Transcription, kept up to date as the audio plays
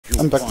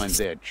I'm back. Find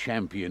their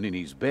champion in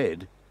his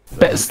bed.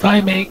 Best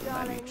timing.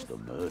 Manage the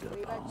murder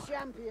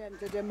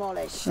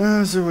part.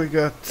 So we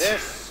got...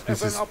 This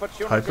is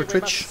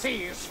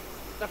hypertwitch.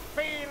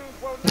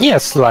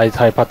 Yes, slight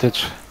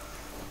hypertwitch.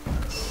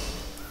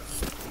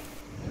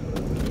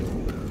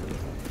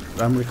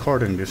 I'm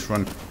recording this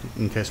run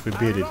in case we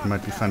beat it. It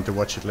might be fun to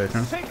watch it later.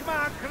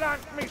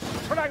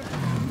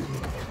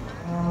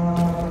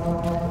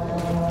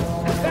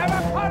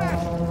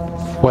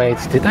 Wait,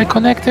 did I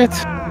connect it?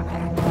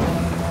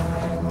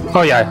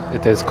 Oh yeah,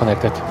 it is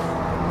connected.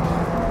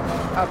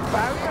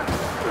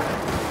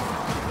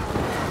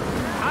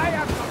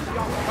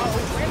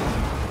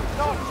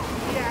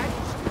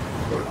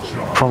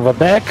 From the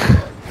back.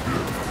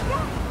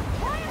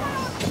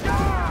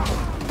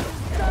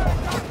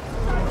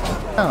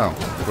 Oh,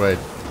 great.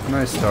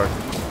 Nice start.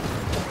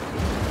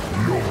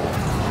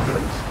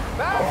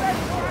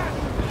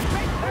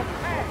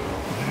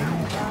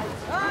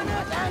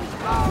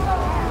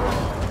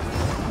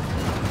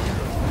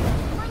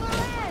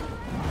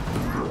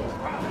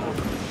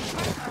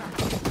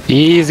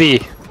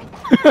 Easy.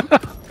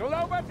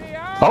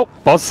 Oh,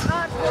 boss.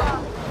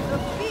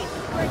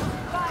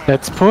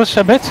 Let's push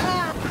a bit.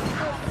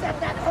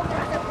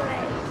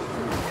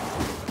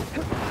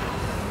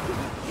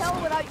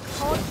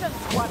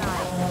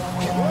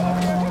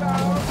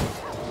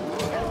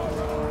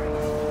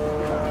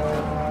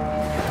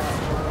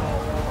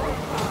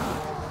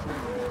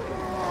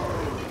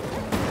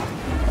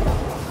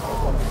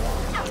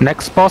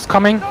 Next boss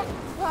coming.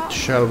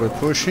 Shall we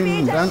push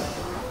him then?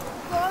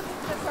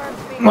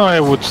 No, I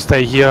would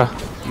stay here.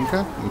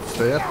 Okay, let's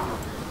stay up.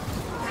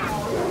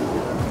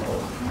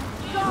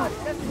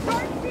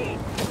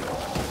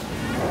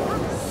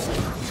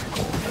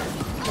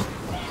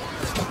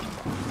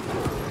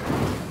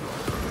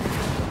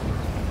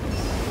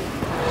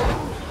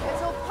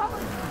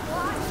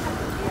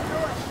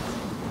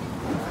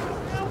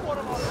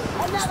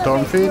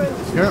 Storm feed.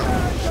 Here,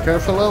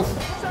 careful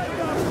elf.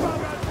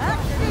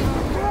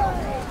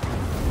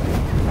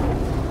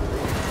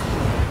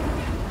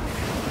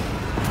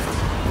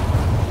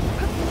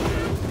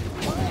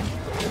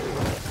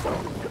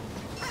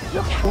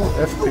 Oh,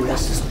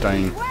 FPS is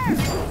dying.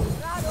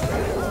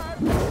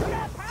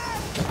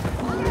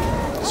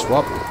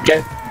 Swap.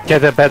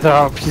 Get a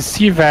better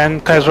PC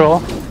than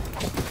casual.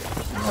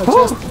 I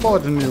just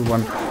bought a new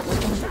one.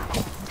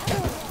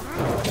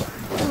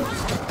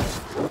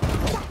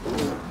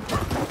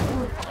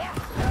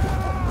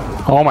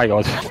 Oh my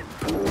god.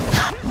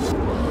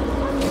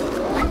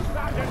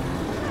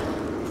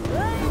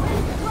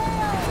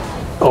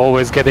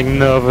 Always getting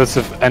nervous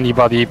if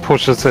anybody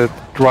pushes it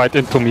right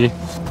into me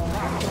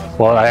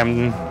while I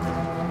am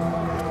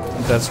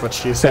That's what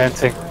she said.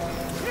 dancing.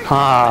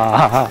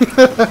 Ah.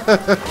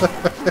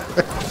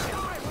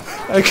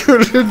 I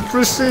couldn't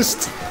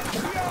resist.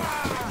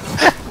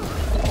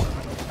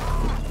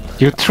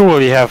 You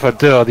truly have a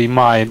dirty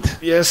mind.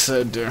 Yes,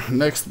 I do.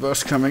 Next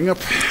boss coming up.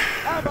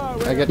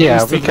 I get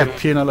Yeah, we instantly can.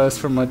 penalized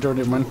for my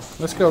dirty mind.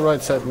 Let's go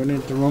right side. We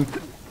need the room.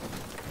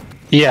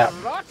 Yeah.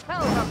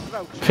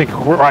 I think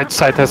right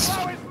side has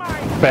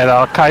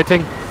better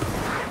kiting.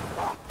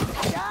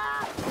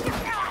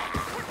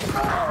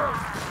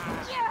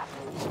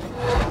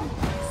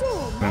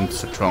 And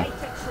it's a troll.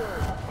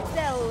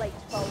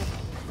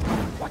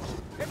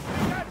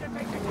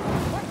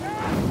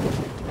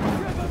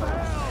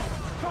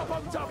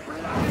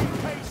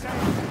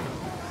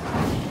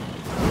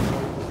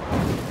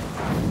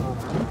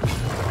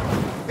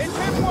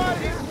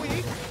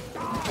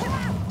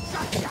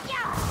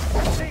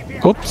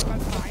 Oops.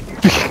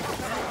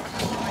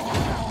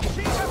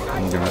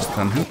 I'm gonna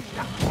stun him.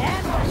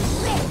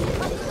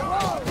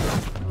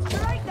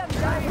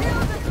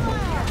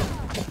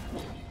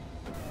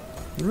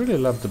 I really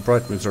love the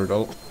bright wizard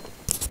ult.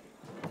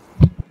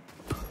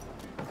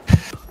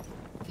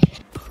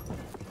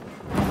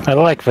 I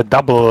like the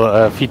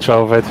double feature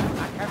of it.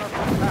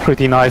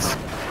 Pretty nice.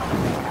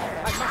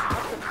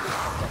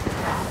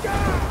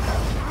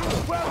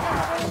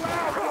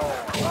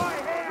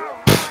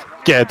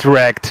 Get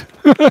wrecked.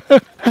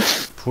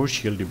 Poor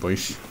shieldy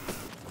boys.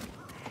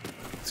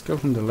 Let's go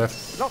from the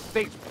left.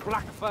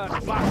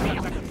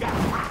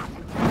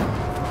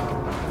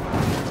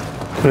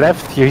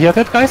 Left, you hear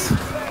that, guys?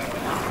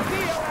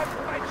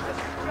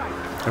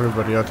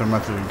 Everybody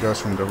automatically goes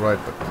from the right,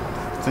 but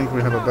I think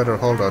we have a better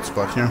holdout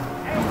spot here.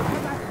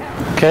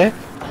 Okay.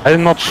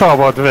 I'm not sure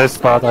about this,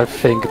 but I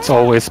think it's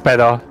always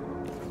better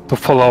to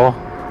follow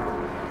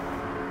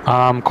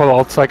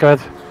callouts like that.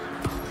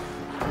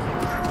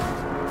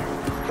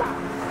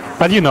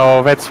 But you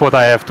know, that's what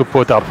I have to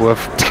put up with.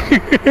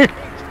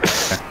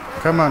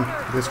 Come on,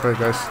 this way,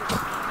 guys.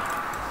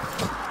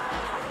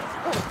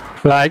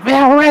 Like,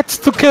 there are rats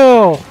to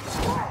kill!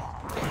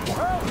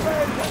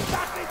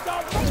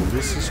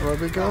 This is where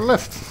we go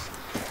left.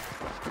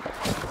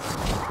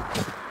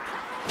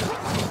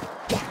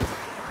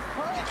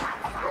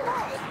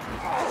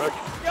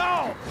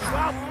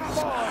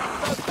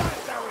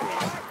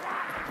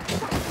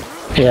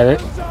 Yeah,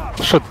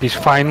 it should be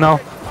fine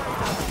now.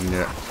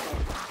 Yeah.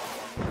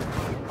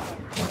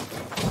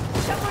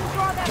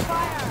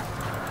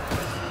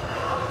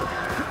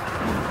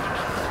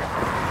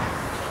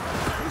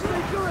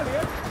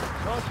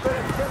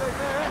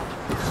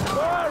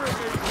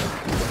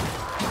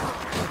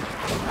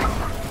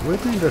 We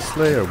need a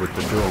Slayer with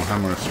the dual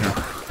hammers here.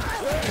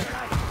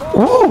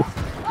 Woo!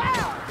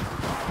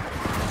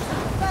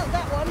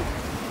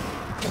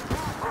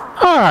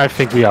 I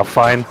think we are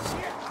fine.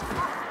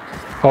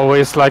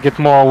 Always like it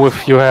more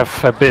if you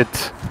have a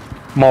bit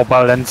more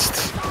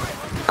balanced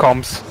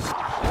comps.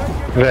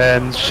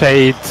 Then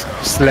Shade,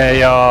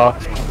 Slayer.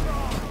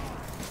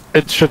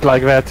 It should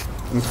like that.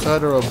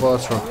 Insider or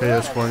boss or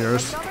Chaos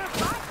Warriors?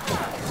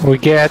 We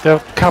get a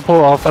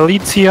couple of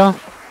elites here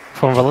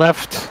from the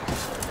left.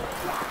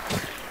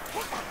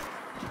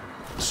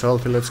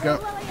 Salty, let's go.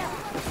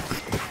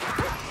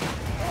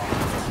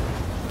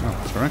 Oh,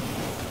 sorry.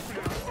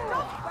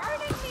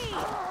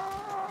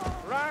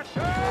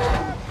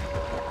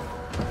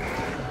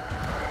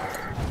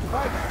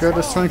 Got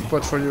a strength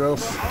pot for you,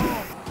 Elf.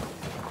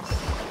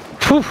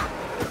 Phew.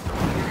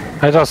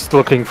 I'm just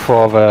looking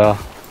for the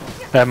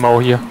ammo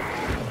here.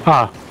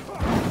 Ah,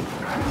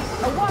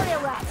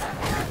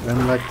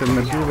 I'm like the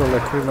medieval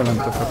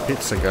equivalent of a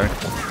pizza guy.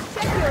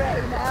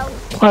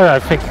 well, I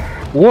think.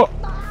 What?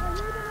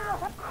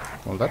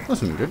 Well, that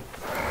wasn't good.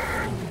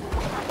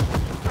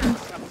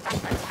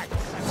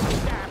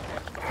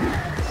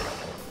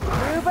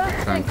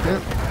 Thank you.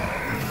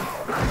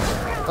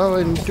 Oh,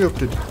 I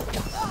duped it.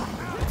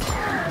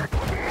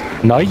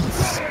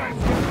 Nice.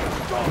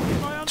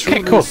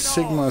 Truly cool.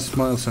 Sigma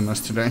smiles on us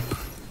today.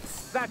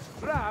 That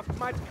craft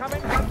might come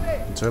in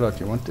handy. Zelot,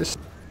 you want this?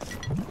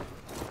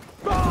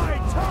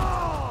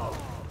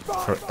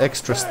 For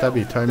extra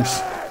stabby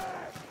times.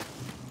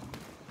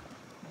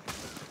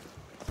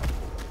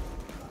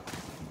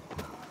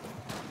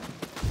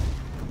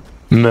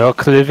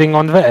 Merc living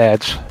on the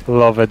edge.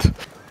 Love it.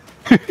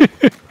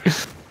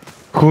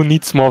 Who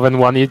needs more than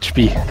 1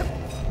 HP?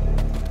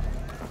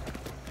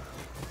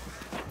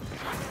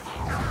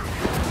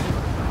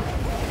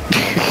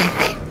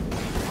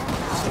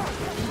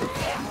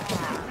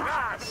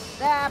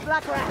 There,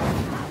 Black Rat.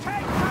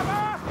 Take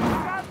cover!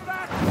 Gun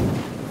that!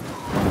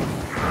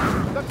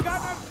 The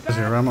gunner's There's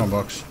your ammo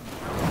box.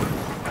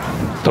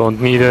 Don't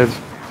need it.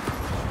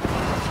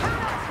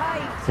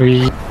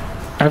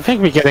 I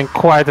think we're getting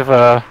quite of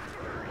a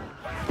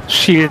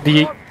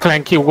shieldy,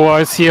 clanky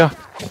wars here.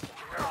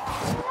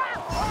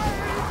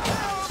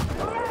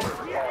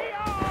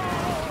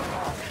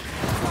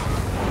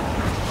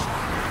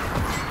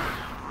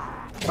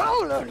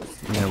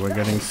 Yeah, we're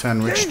getting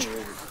sandwiched.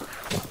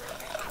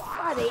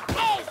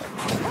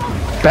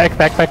 Back.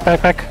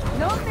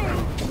 Not me,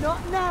 not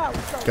now.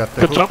 Got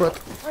the Good hook job. rod.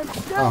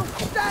 Oh,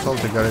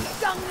 Salty got it.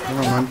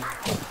 Never mind.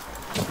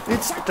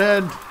 It's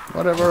dead.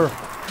 Whatever.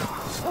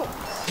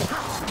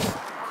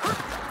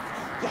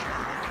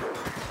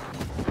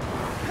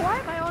 Why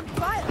am I on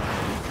fire?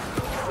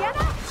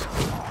 Sienna?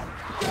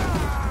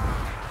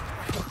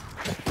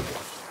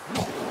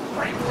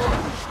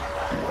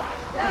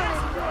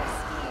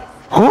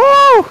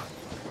 Woo!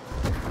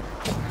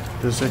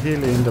 There's a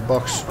Healy in the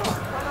box.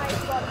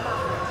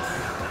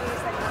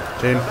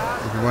 10,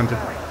 if you want it.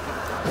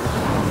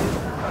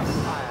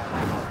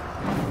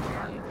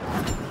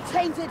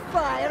 Tainted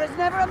fire is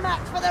never a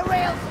match for the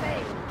real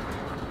thing.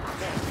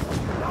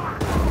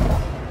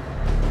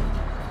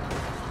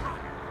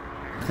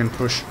 Can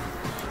push.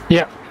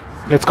 Yeah,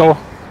 let's go.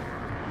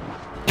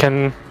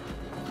 Can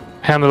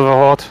handle the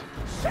horde.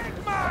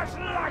 Sigma's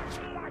light!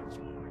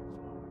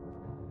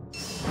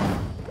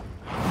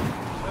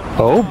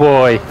 Oh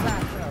boy.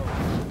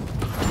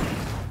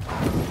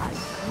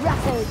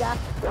 Rattled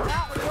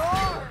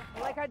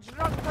Like a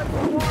drunken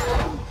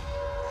dwarf!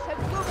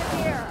 Move it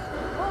here.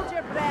 Hold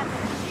your breath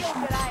and shield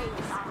your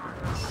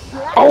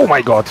eyes. Oh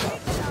my god.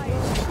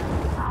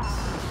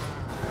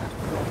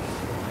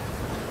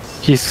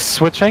 He's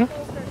switching.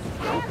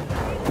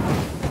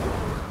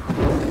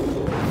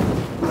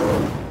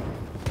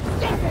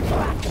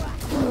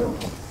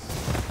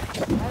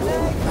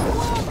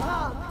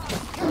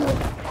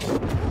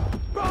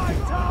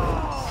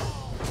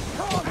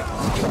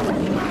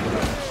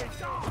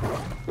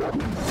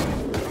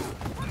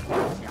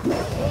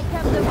 Here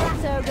comes the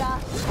rat ogre.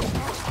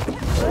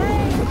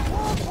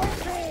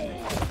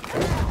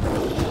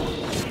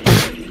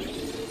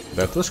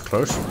 That was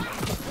close.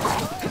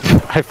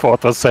 I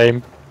thought the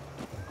same.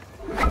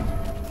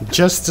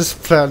 Just as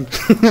planned.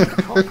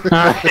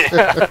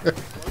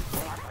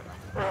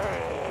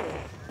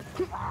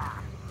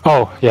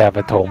 Oh, yeah,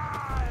 the tome.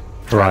 I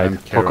Right,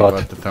 don't care forgot.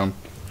 about the town.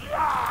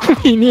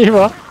 Me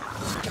neither.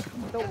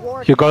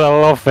 You gotta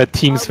love the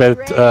teams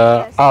that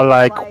are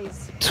like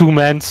 2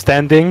 men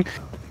standing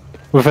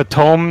with a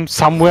tome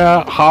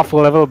somewhere half a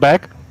level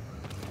back.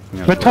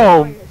 Yeah, The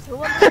tome!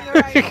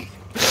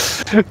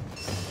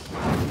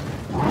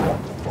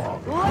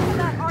 Look at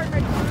that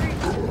armored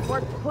breach.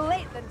 More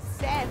plate than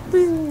sense.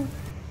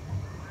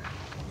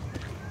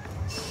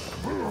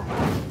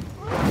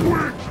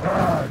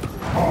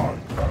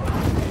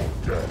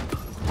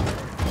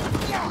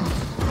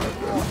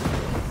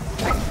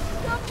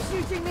 Don't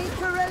shoot Watching me,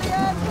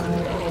 Carillion?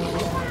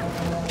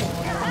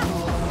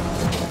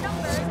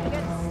 Numbers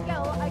against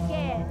skill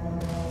again.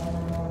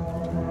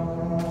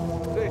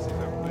 This is a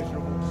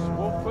miserable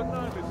swamp for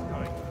no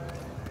mistake.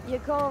 You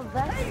call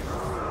that?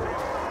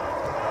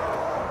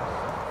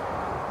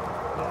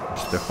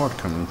 Where's the horde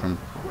coming from?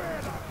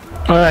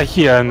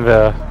 Here in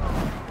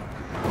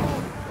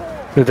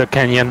the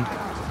canyon.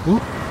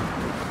 Ooh.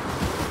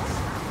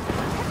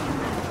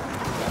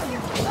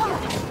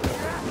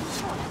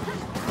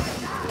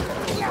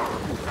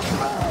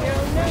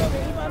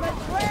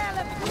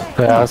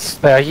 There's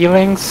spare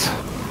healings.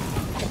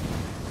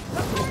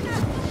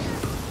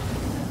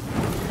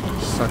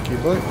 Sucky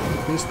boy,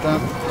 he's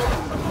down.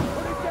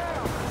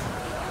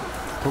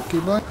 Cookie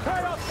boy.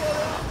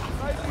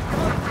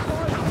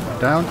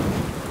 Down.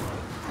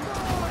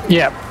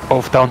 Yeah,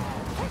 both down.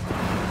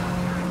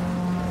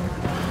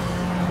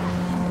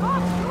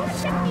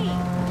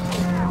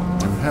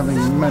 I'm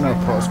having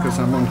menopause because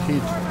I'm on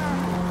heat.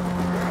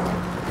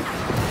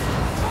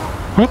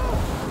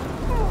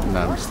 And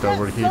I'm still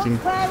overheating.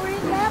 Fiery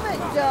lemon,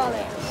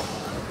 darling.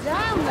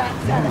 Damn, that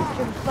sounds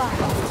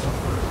confined.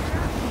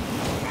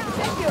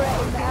 Check your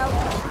aim now.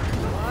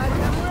 I'm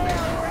a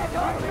real red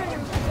hot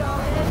minute,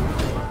 darling.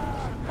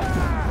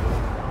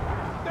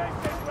 This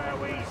is where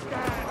we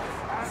stand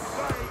and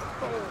play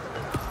ball.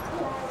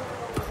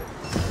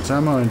 There's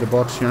ammo in the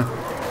box here.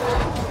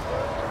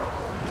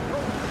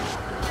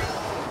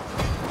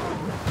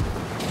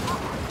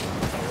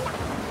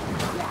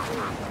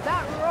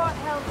 That rot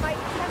hell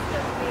might tempt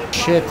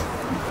me. Shit.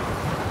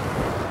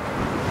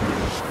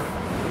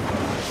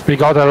 We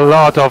got a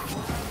lot of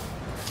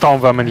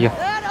stormvermin here.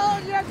 That all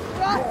you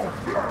got?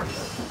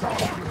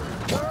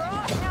 The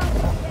rot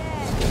hell's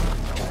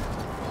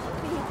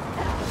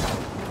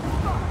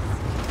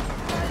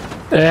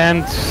dead.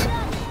 And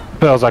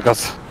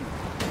berserkers.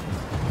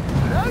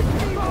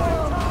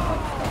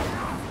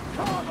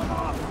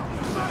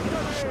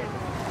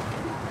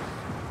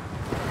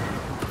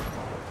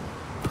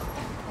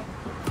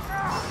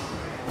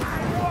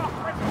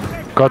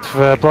 Got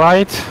the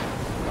blight.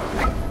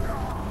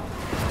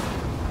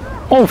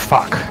 Oh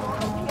fuck!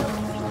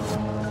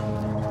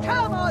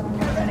 Come on,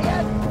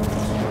 Carillion.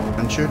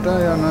 Don't you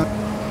die on it.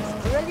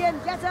 Carillion,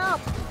 get up.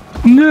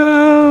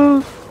 No!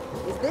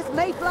 Is this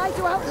mayfly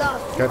to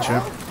outlast you?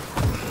 Gotcha.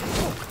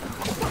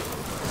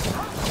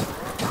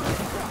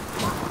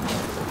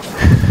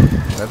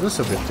 That was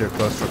a bit too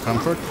close for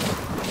comfort.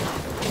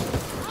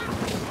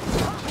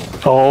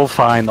 All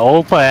fine,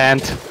 all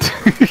planned.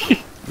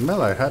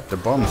 Well, I had the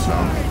bomb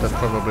zone. That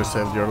probably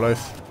saved your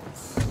life.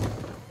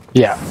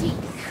 Yeah.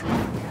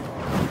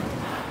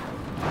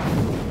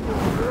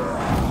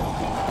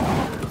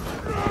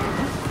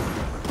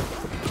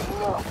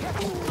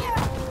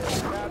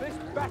 Now this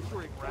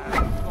battering ram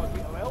might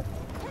be help.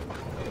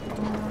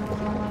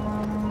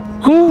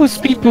 Ooh,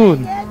 speed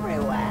boon!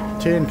 Everywhere.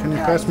 Tin, can you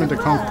pass me the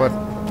conc bud?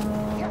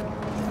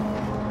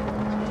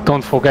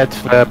 Don't forget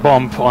the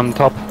bomb on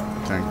top.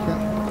 Thank you.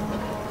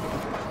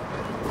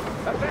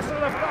 A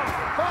vessel of wrath,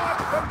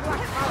 forward from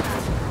Black Mountain.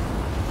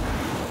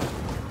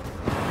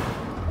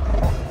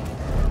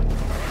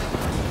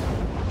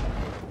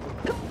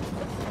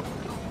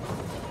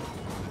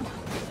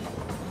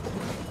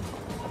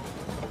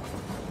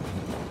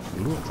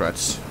 Loot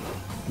rats.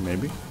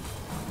 Maybe.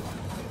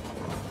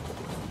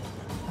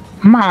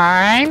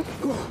 Mine!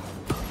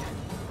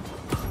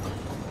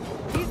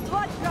 He's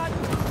blood shot.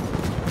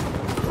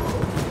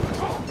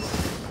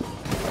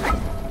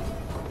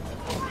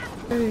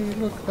 Hey,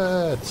 look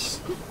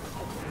bats.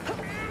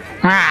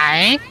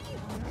 Mine!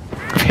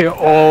 They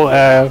all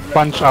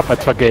bunch up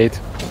at the gate.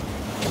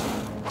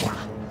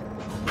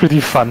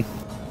 Pretty fun. And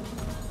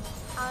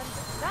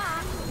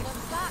that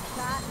was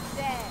that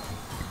dead.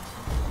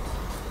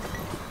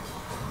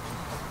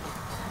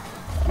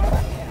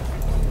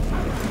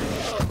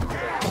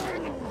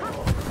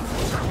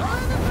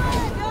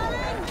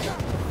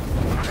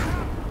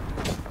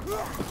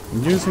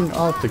 I'm using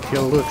alt to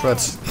kill loot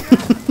rats.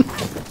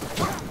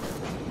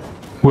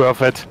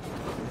 Worth it.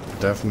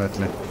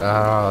 Definitely.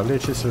 Ah,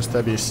 leeches or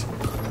stabbies.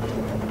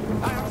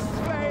 I'll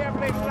slay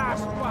every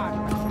last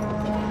one.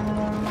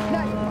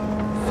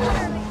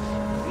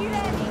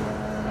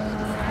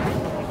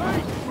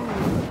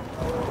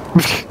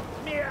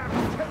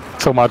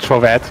 So much for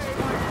that.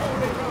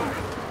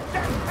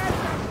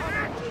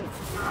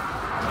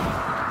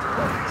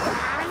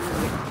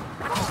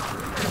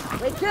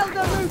 We killed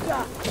the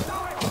looter.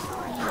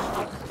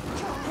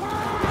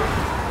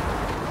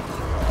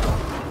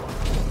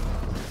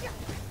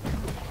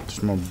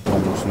 There's more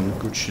bombs and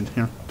good shit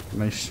here.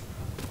 Nice.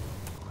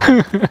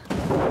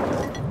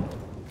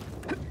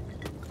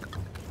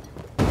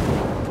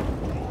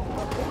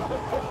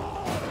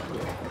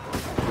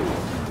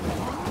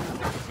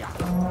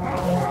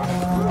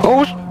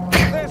 Oh!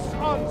 This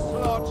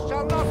onslaught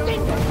shall not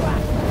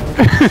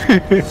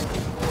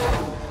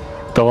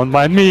Don't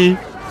mind me.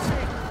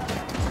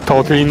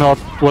 Totally not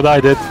what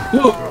I did.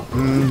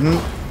 Mm-hmm.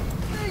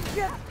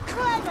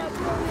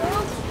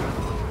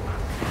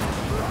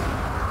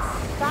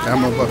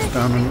 Ammo box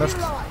down and left.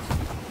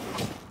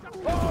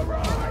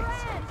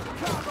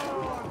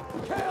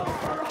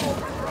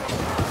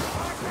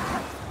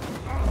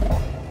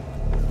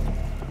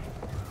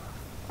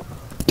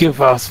 Give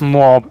us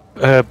more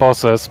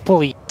bosses,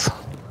 please.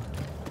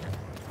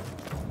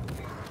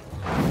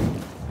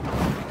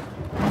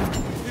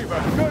 You've a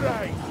good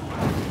aim.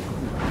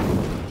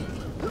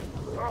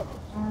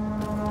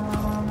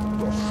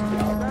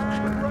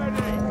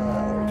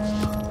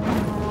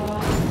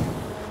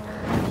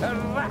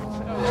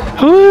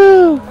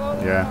 Woo!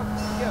 Yeah.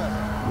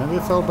 Maybe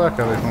fall back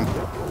a little.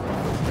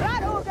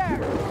 Right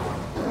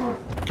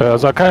over.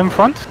 Is there a guy in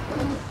front?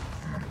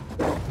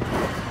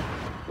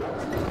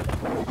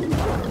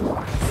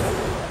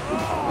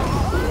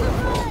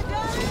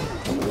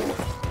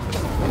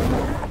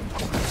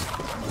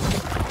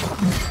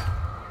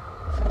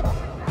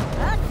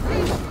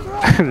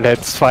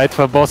 Let's fight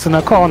the boss in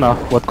a corner.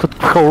 What could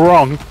go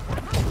wrong?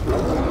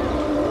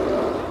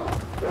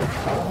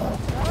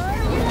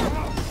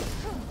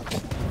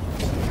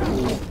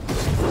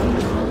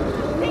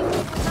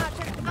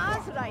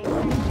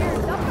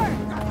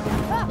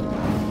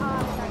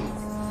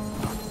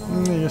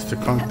 I used the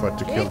conc bot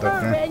to kill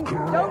that guy.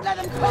 Don't let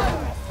them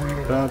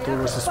come. But there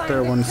was a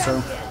spare one,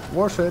 so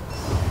worth it.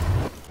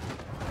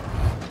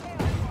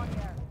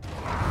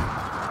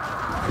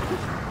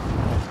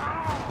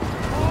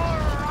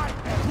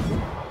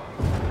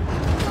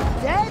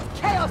 Dead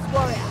Chaos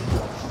Warrior.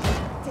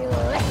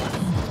 Delicious.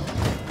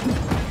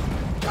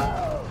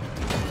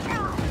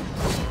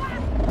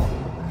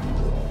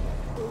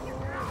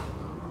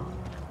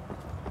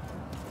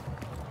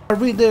 Are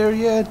we there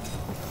yet?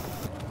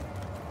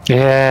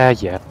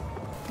 Yeah.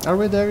 Are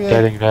we there yet?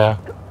 Getting there.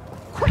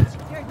 Quit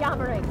your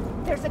yammering.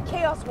 There's a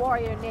Chaos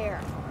Warrior near.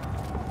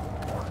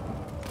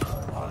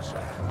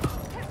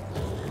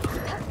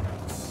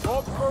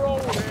 One for all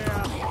here.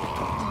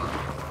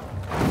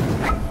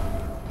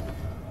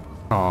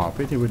 Aw,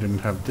 pity we didn't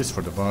have this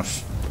for the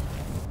boss.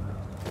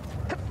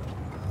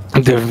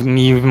 Didn't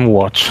even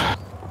watch.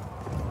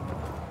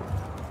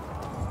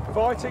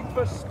 Fighting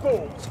for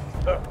sport.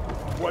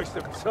 Waste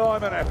of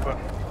time and effort.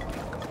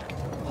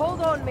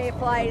 Hold on,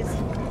 mayflies.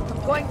 I'm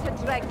going to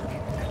drink.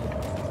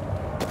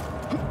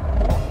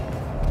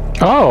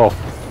 Oh,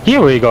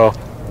 here we go.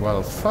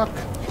 Well, fuck.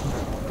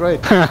 Great.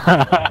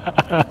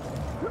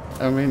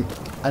 I mean,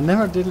 I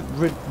never did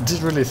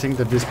really think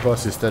that this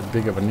boss is that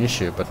big of an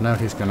issue, but now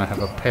he's gonna have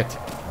a pet.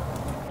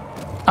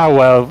 Ah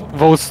well,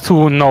 those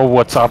two know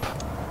what's up.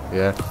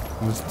 Yeah,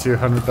 it's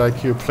 200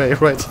 IQ play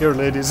right here,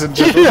 ladies and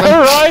gentlemen.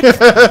 Yeah, right?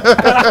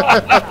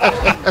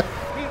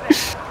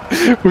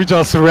 We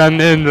just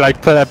ran in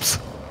like plebs.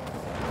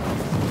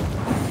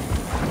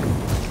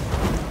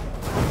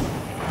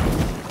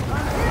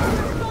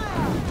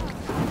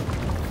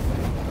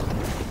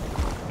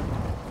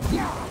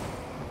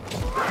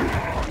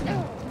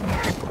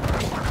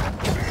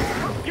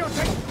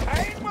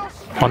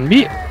 On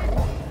me.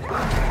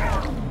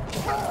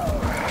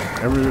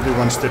 Everybody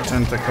wants the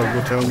tentacle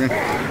Gotelgi.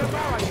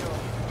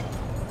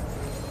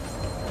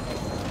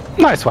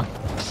 Nice one.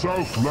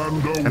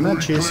 Can I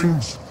chase him?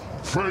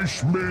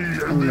 Face me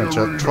I'm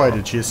gonna try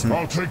to chase him.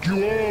 I'll take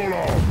you all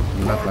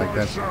on. Not like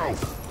that.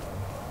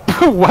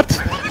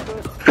 What?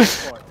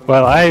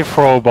 Well, I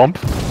throw a bomb.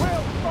 We'll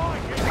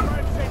fight you,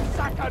 friends in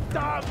sack of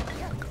dung.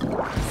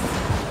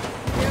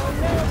 You'll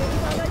know this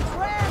on a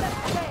trail of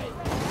fate.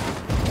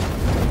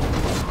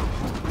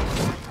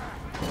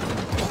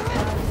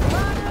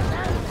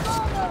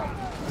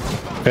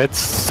 It's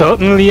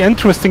certainly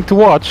interesting to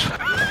watch.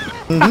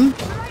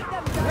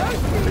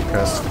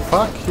 Because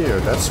fuck you,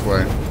 that's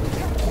why.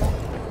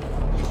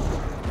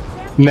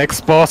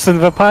 Next boss in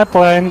the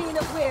pipeline.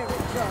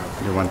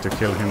 You want to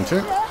kill him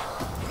too?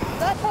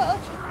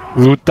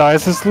 Loot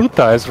dice is loot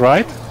dice,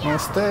 right? Well,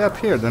 stay up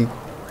here then.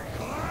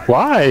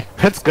 Why?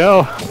 Let's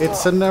go.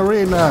 It's an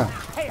arena.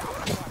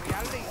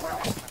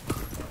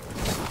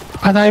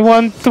 And I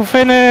want to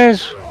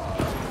finish.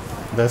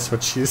 That's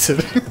what she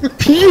said.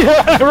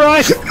 Yeah,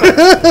 right.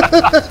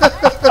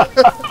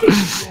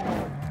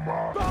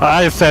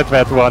 I set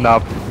that one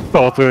up.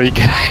 Totally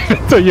gave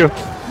it to you.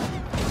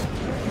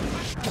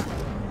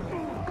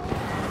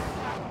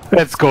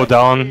 Let's go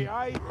down.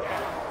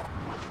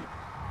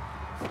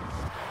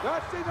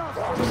 That's enough.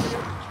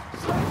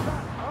 Set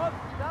that up.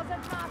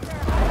 Doesn't matter.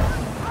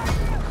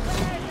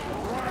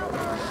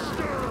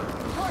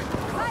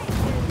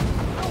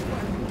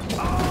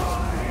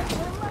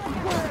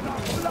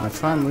 I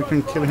find we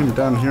can kill him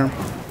down here.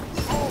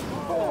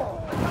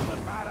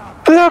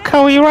 Look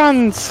how he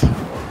runs.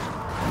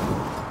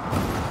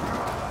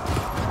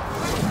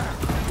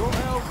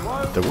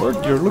 The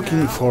word you're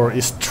looking for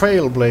is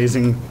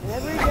trailblazing.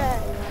 Every day I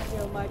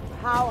feel my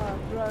power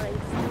growing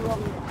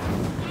stronger.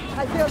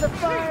 I feel the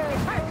fire.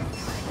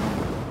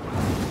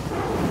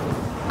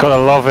 Gotta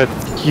love it.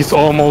 He's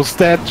almost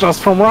dead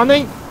just from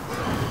running.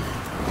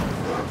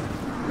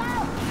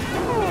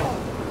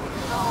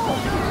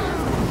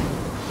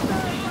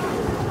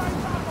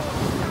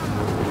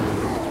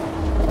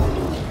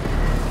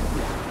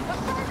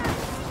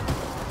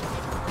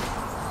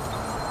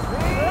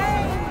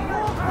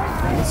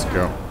 Let's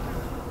go.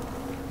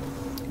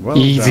 Well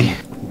Easy.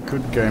 done.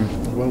 Good game.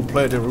 Well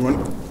played,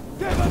 everyone.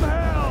 Give them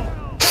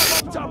hell.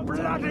 To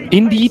bloody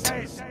Indeed.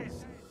 faces.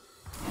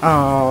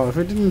 Oh, if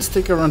we didn't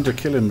stick around to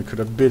kill him, we could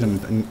have beat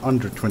him in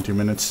under 20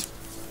 minutes.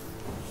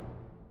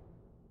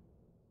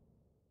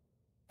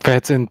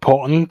 That's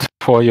important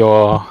for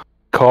your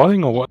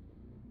calling, or what?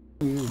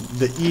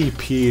 The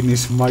EP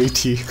is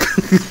mighty.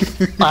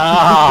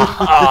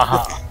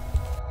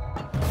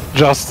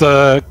 Just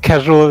a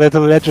casual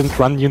little legend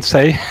run, you'd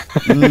say.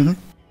 Mhm.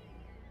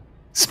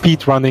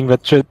 Speed running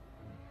that shit.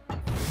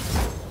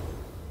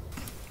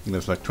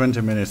 There's like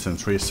 20 minutes and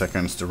 3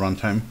 seconds to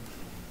runtime.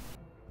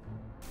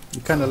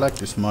 You kinda like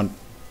this mod.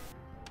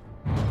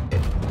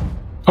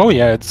 Oh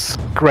yeah, it's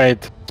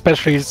great.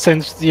 Especially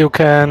since you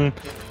can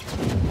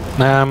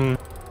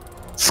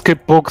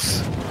skip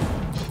books,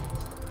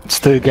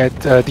 still get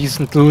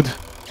decent loot.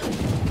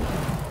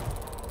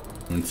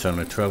 It's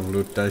only 12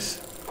 loot dice.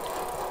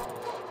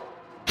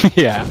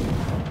 Yeah.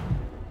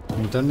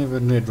 You don't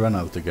even need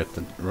Ronald to get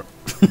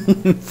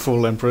the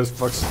full Empress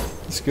box.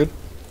 It's good.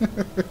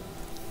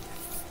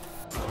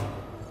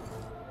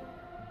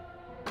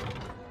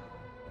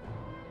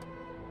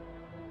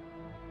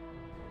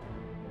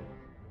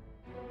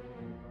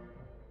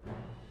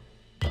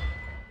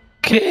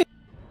 Okay.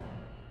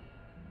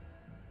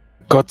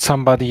 Got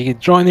somebody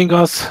joining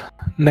us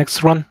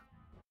next run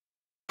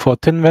for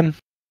Tinven.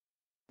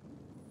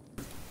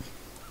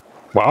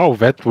 Wow,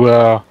 that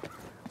were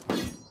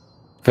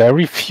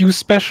very few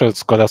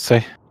specials, gotta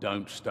say.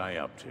 Don't stay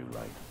up too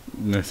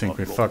late. I think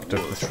we fucked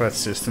up the threat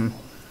system.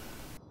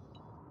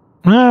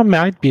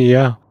 Might be,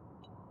 yeah.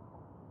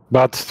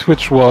 But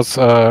Twitch was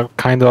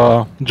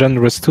kinda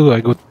generous too,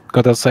 I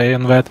gotta say,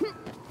 in that.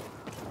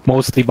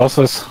 Mostly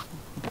bosses.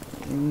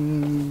 I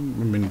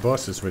mean,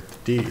 bosses with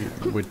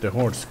the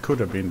hordes could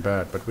have been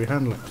bad, but we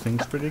handled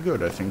things pretty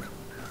good, I think.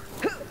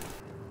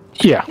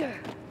 Yeah,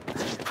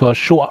 for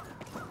sure.